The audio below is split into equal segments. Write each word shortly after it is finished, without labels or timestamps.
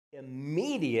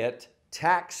Immediate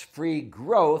tax-free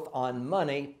growth on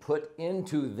money put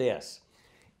into this.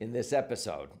 In this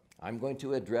episode, I'm going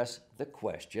to address the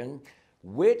question,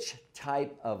 which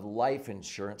type of life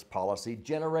insurance policy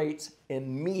generates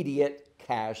immediate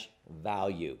cash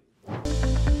value?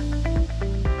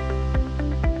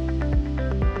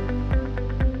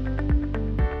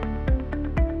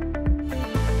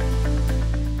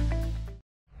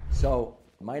 So,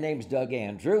 my name's Doug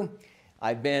Andrew.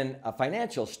 I've been a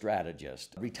financial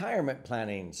strategist, retirement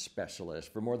planning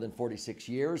specialist for more than 46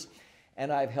 years,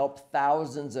 and I've helped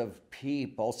thousands of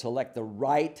people select the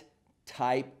right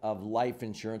type of life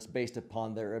insurance based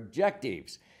upon their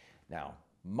objectives. Now,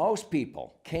 most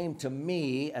people came to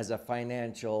me as a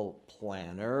financial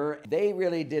planner. They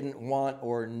really didn't want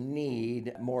or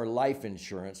need more life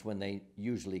insurance when they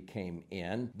usually came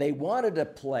in. They wanted a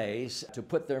place to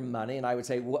put their money, and I would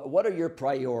say, what are your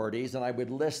priorities? And I would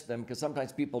list them because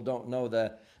sometimes people don't know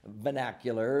the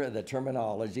vernacular, the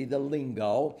terminology, the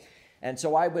lingo. And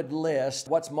so I would list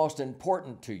what's most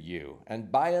important to you.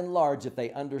 And by and large, if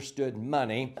they understood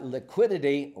money,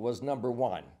 liquidity was number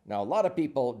one. Now, a lot of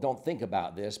people don't think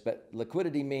about this, but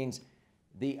liquidity means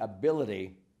the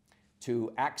ability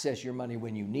to access your money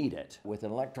when you need it with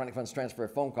an electronic funds transfer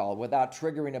phone call without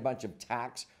triggering a bunch of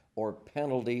tax or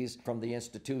penalties from the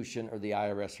institution or the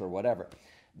IRS or whatever.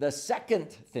 The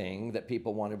second thing that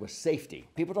people wanted was safety.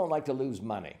 People don't like to lose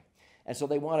money. And so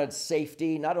they wanted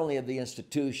safety, not only of the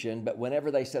institution, but whenever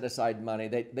they set aside money,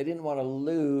 they didn't want to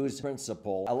lose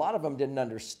principal. A lot of them didn't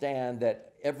understand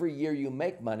that every year you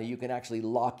make money, you can actually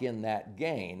lock in that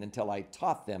gain until I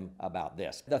taught them about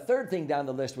this. The third thing down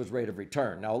the list was rate of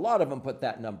return. Now, a lot of them put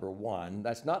that number one.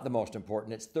 That's not the most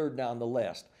important. It's third down the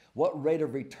list. What rate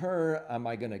of return am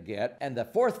I going to get? And the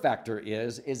fourth factor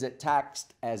is it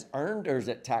taxed as earned, or is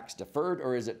it tax deferred,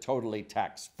 or is it totally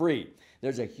tax-free?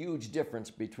 There's a huge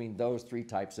difference between those three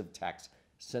types of tax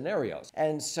scenarios.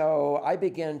 And so I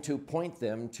began to point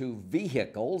them to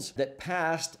vehicles that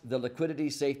passed the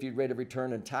liquidity, safety, rate of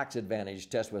return, and tax advantage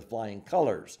test with flying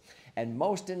colors. And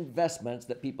most investments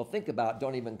that people think about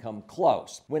don't even come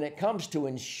close. When it comes to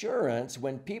insurance,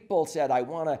 when people said, I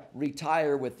want to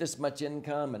retire with this much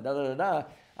income and da-da-da-da,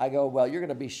 I go, well, you're going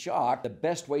to be shocked. The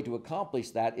best way to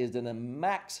accomplish that is in a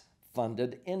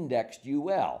max-funded indexed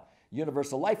UL,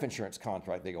 universal life insurance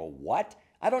contract. They go, what?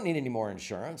 I don't need any more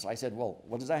insurance. I said, well,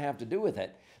 what does that have to do with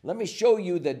it? Let me show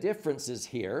you the differences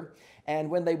here.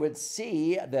 And when they would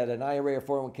see that an IRA or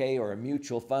 401k or a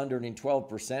mutual fund earning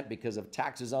 12% because of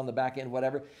taxes on the back end,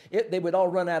 whatever, they would all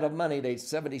run out of money at age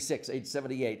 76, age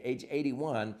 78, age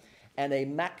 81, and a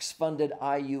max funded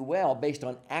IUL based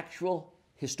on actual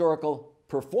historical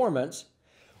performance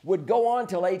would go on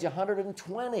till age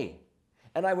 120.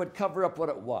 And I would cover up what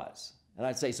it was. And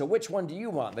I'd say, so which one do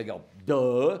you want? They go,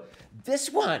 duh,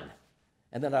 this one.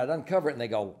 And then I'd uncover it and they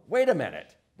go, wait a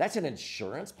minute, that's an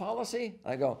insurance policy?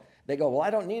 They go, well, I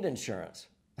don't need insurance.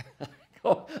 I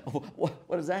go,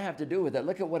 what does that have to do with it?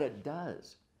 Look at what it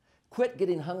does. Quit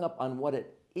getting hung up on what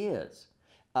it is.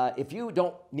 If you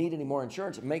don't need any more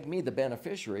insurance, make me the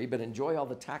beneficiary, but enjoy all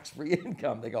the tax-free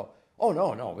income. They go, oh,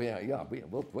 no,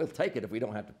 we'll take it if we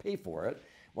don't have to pay for it.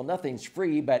 Well, nothing's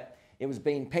free, but it was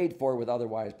being paid for with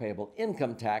otherwise payable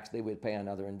income tax they would pay on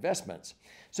other investments.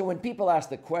 So when people ask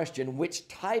the question, which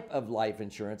type of life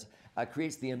insurance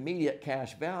creates the immediate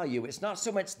cash value, it's not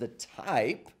so much the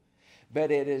type,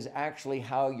 but it is actually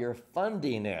how you're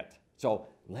funding it. So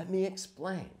let me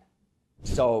explain.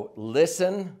 So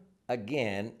listen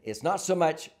again, it's not so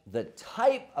much the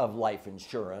type of life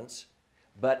insurance,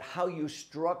 but how you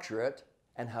structure it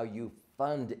and how you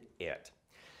fund it.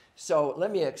 So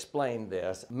let me explain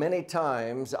this. Many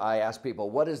times I ask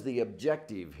people, what is the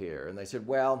objective here? And they said,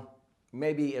 well,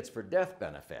 maybe it's for death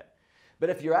benefit. But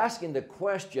if you're asking the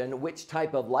question, which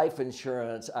type of life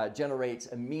insurance generates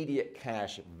immediate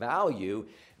cash value,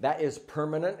 that is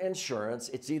permanent insurance.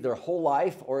 It's either whole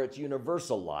life or it's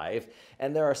universal life.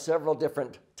 And there are several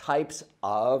different types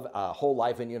of whole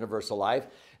life and universal life.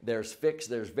 There's fixed,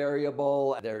 there's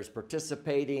variable, there's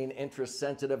participating,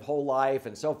 interest-sensitive whole life,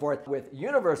 and so forth. With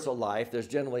universal life, there's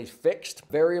generally fixed,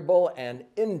 variable, and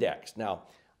indexed. Now,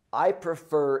 I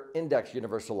prefer indexed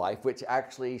universal life, which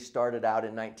actually started out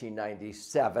in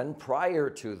 1997. Prior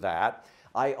to that,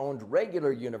 I owned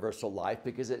regular universal life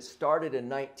because it started in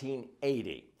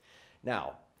 1980.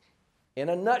 Now, in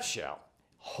a nutshell,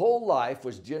 whole life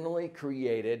was generally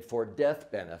created for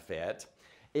death benefit.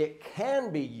 It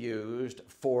can be used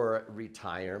for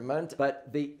retirement,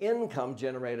 but the income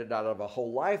generated out of a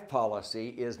whole life policy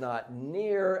is not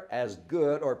near as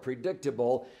good or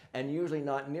predictable, and usually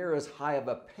not near as high of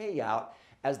a payout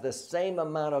as the same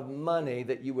amount of money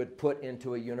that you would put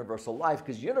into a universal life,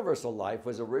 because universal life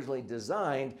was originally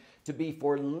designed to be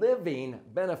for living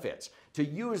benefits, to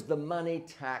use the money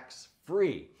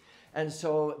tax-free. And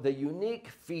so the unique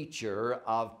feature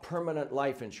of permanent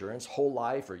life insurance, whole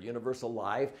life or universal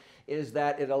life, is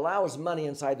that it allows money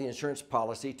inside the insurance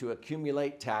policy to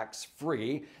accumulate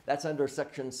tax-free. That's under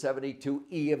Section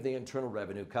 72E of the Internal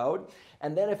Revenue Code.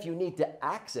 And then if you need to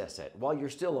access it while you're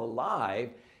still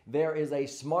alive, there is a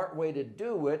smart way to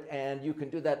do it, and you can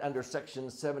do that under Section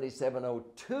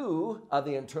 7702 of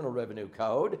the Internal Revenue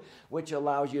Code, which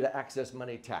allows you to access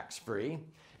money tax-free.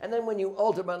 And then when you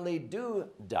ultimately do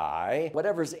die,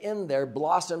 whatever's in there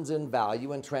blossoms in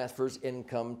value and transfers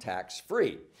income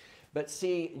tax-free. But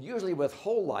see, usually with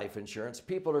whole life insurance,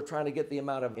 people are trying to get the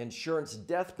amount of insurance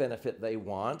death benefit they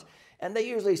want, and they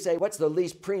usually say, what's the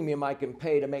least premium I can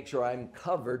pay to make sure I'm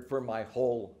covered for my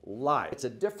whole life? It's a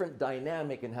different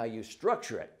dynamic in how you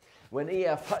structure it. When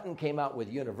E.F. Hutton came out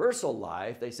with universal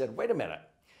life, they said, wait a minute,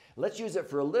 let's use it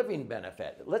for a living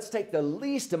benefit. Let's take the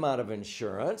least amount of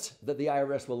insurance that the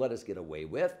IRS will let us get away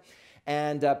with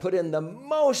and put in the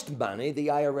most money the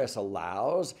IRS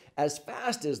allows as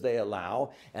fast as they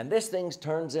allow. And this thing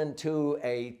turns into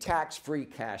a tax-free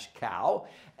cash cow.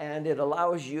 And it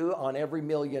allows you on every $1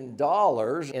 million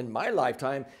in my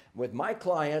lifetime with my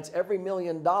clients, every $1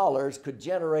 million could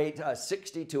generate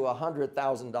 $60,000 to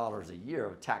 $100,000 a year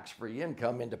of tax-free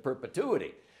income into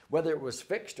perpetuity, whether it was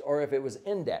fixed or if it was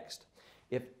indexed.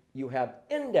 If you have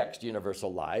indexed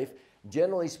universal life,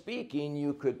 generally speaking,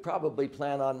 you could probably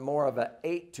plan on more of an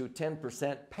 8 to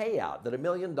 10% payout, that $1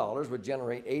 million would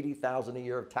generate $80,000 a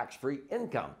year of tax-free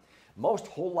income. Most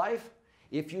whole life,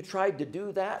 if you tried to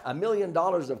do that, $1 million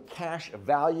of cash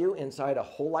value inside a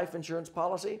whole life insurance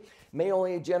policy may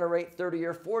only generate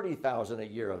 $30,000 or $40,000 a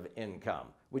year of income.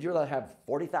 Would you rather have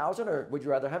 $40,000 or would you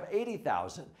rather have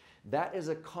 $80,000? That is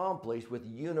accomplished with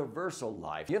universal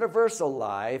life. Universal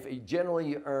life, generally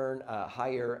you earn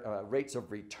higher rates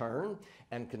of return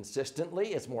and consistently.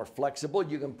 It's more flexible.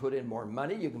 You can put in more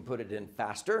money. You can put it in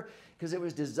faster because it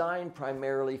was designed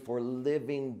primarily for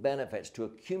living benefits to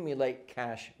accumulate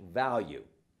cash value.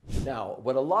 Now,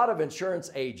 what a lot of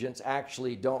insurance agents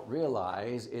actually don't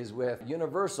realize is with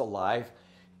universal life,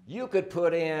 you could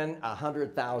put in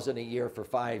 $100,000 a year for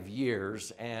 5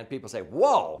 years, and people say,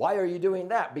 whoa, why are you doing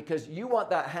that? Because you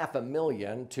want that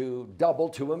 $500,000 to double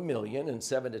to $1 million in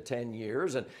 7 to 10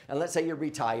 years, and let's say you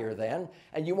retire then,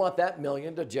 and you want that $1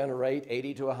 million to generate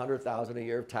 $80,000 to $100,000 a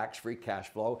year of tax-free cash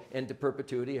flow into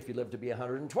perpetuity if you live to be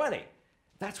 120.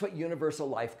 That's what universal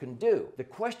life can do. The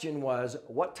question was,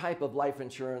 what type of life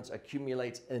insurance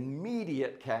accumulates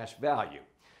immediate cash value?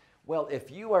 Well, if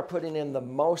you are putting in the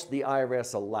most the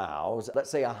IRS allows,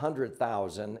 let's say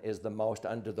 $100,000 is the most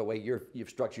under the way you've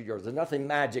structured yours. There's nothing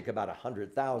magic about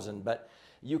 $100,000, but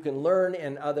you can learn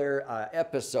in other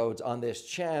episodes on this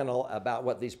channel about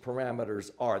what these parameters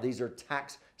are. These are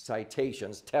tax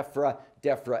citations, TEFRA,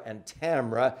 DEFRA, and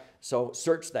TAMRA, so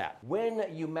search that. When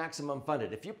you maximum fund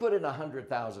it, if you put in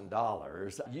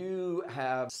 $100,000, you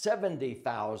have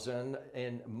 $70,000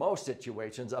 in most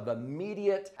situations of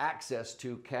immediate access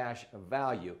to cash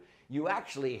value. You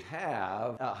actually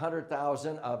have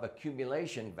 $100,000 of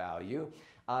accumulation value.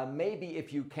 Maybe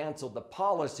if you canceled the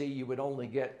policy, you would only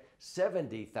get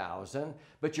 $70,000,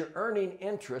 but you're earning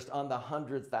interest on the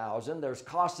 $100,000. There's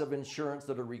costs of insurance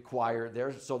that are required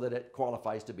there so that it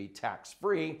qualifies to be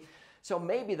tax-free. So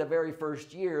maybe the very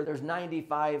first year there's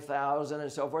 $95,000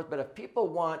 and so forth, but if people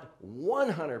want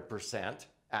 100%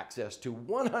 access to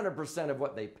 100% of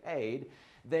what they paid,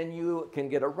 then you can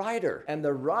get a rider, and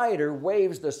the rider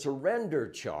waives the surrender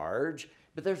charge,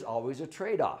 but there's always a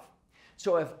trade-off.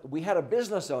 So if we had a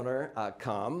business owner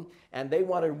come and they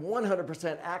wanted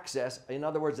 100% access, in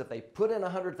other words, if they put in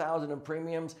 $100,000 in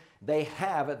premiums, they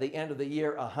have at the end of the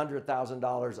year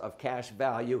 $100,000 of cash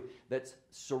value that's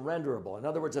surrenderable. In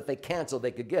other words, if they cancel, they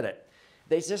could get it.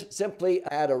 They just simply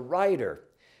add a rider,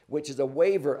 which is a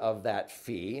waiver of that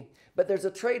fee, but there's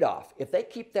a trade-off. If they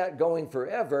keep that going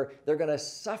forever, they're going to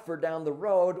suffer down the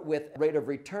road with rate of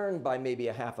return by maybe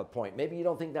a half a point. Maybe you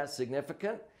don't think that's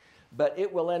significant, but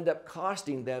it will end up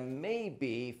costing them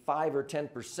maybe 5 or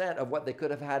 10% of what they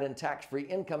could have had in tax-free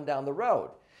income down the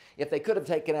road. If they could have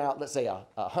taken out, let's say,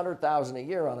 $100,000 a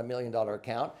year on $1 million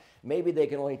account, maybe they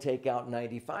can only take out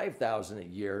 $95,000 a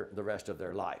year the rest of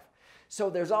their life. So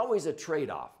there's always a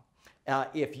trade-off.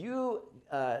 If you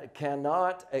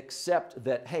cannot accept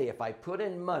that, hey, if I put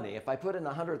in money, if I put in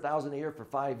 $100,000 a year for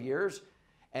 5 years,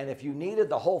 And if you needed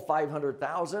the whole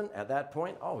 500,000 at that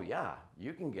point, oh yeah,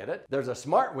 you can get it. There's a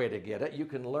smart way to get it. You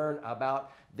can learn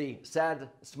about the sad,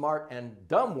 smart, and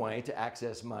dumb way to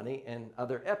access money in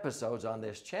other episodes on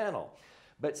this channel.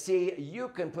 But see, you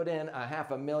can put in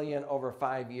 $500,000 over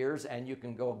 5 years and you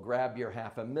can go grab your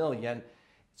 $500,000.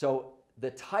 So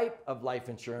the type of life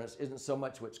insurance isn't so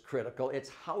much what's critical, it's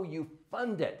how you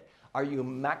fund it. Are you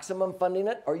maximum funding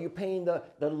it? Or are you paying the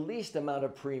least amount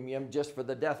of premium just for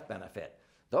the death benefit?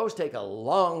 Those take a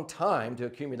long time to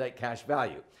accumulate cash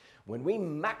value. When we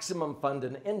maximum fund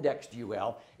an indexed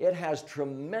UL, it has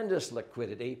tremendous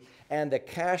liquidity and the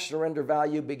cash surrender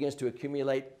value begins to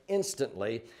accumulate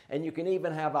instantly. And you can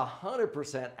even have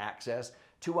 100% access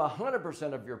to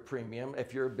 100% of your premium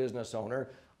if you're a business owner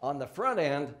on the front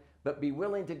end, but be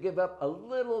willing to give up a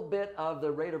little bit of the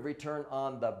rate of return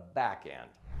on the back end.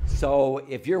 So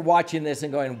if you're watching this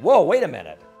and going, whoa, wait a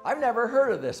minute, I've never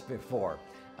heard of this before.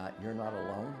 You're not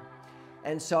alone.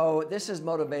 And so this has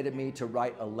motivated me to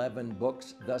write 11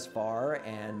 books thus far,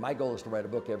 and my goal is to write a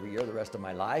book every year the rest of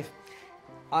my life.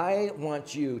 I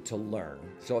want you to learn.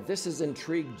 So if this has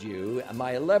intrigued you,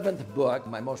 my 11th book,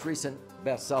 my most recent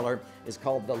bestseller, is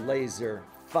called The Laser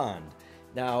Fund.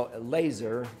 Now,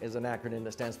 LASER is an acronym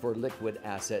that stands for Liquid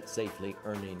Asset Safely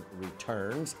Earning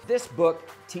Returns. This book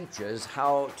teaches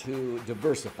how to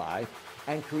diversify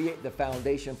and create the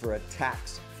foundation for a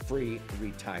tax-free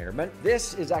retirement.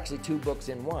 This is actually 2 books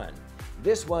in one.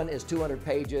 This one is 200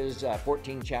 pages,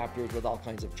 14 chapters with all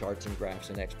kinds of charts and graphs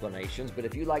and explanations. But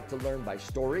if you like to learn by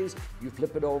stories, you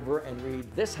flip it over and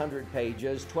read this 100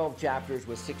 pages, 12 chapters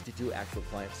with 62 actual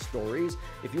client stories.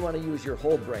 If you want to use your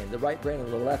whole brain, the right brain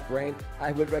and the left brain,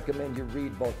 I would recommend you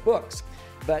read both books.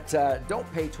 But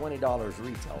don't pay $20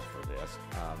 retail for this.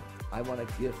 I want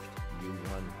to gift you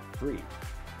one free.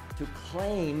 To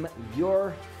claim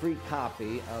your free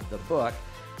copy of the book,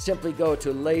 simply go to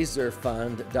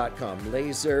laserfund.com,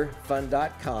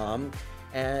 laserfund.com,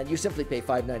 and you simply pay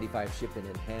 $5.95 shipping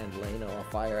and handling, and I'll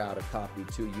fire out a copy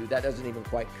to you. That doesn't even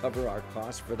quite cover our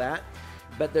cost for that,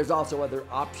 but there's also other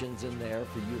options in there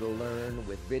for you to learn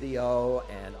with video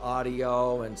and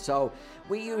audio, and so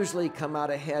we usually come out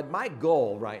ahead. My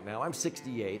goal right now, I'm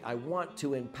 68, I want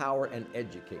to empower and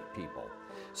educate people.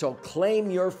 So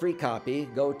claim your free copy,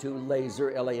 go to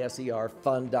laser, L-A-S-E-R,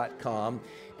 fund.com,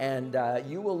 and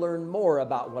you will learn more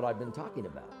about what I've been talking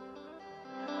about.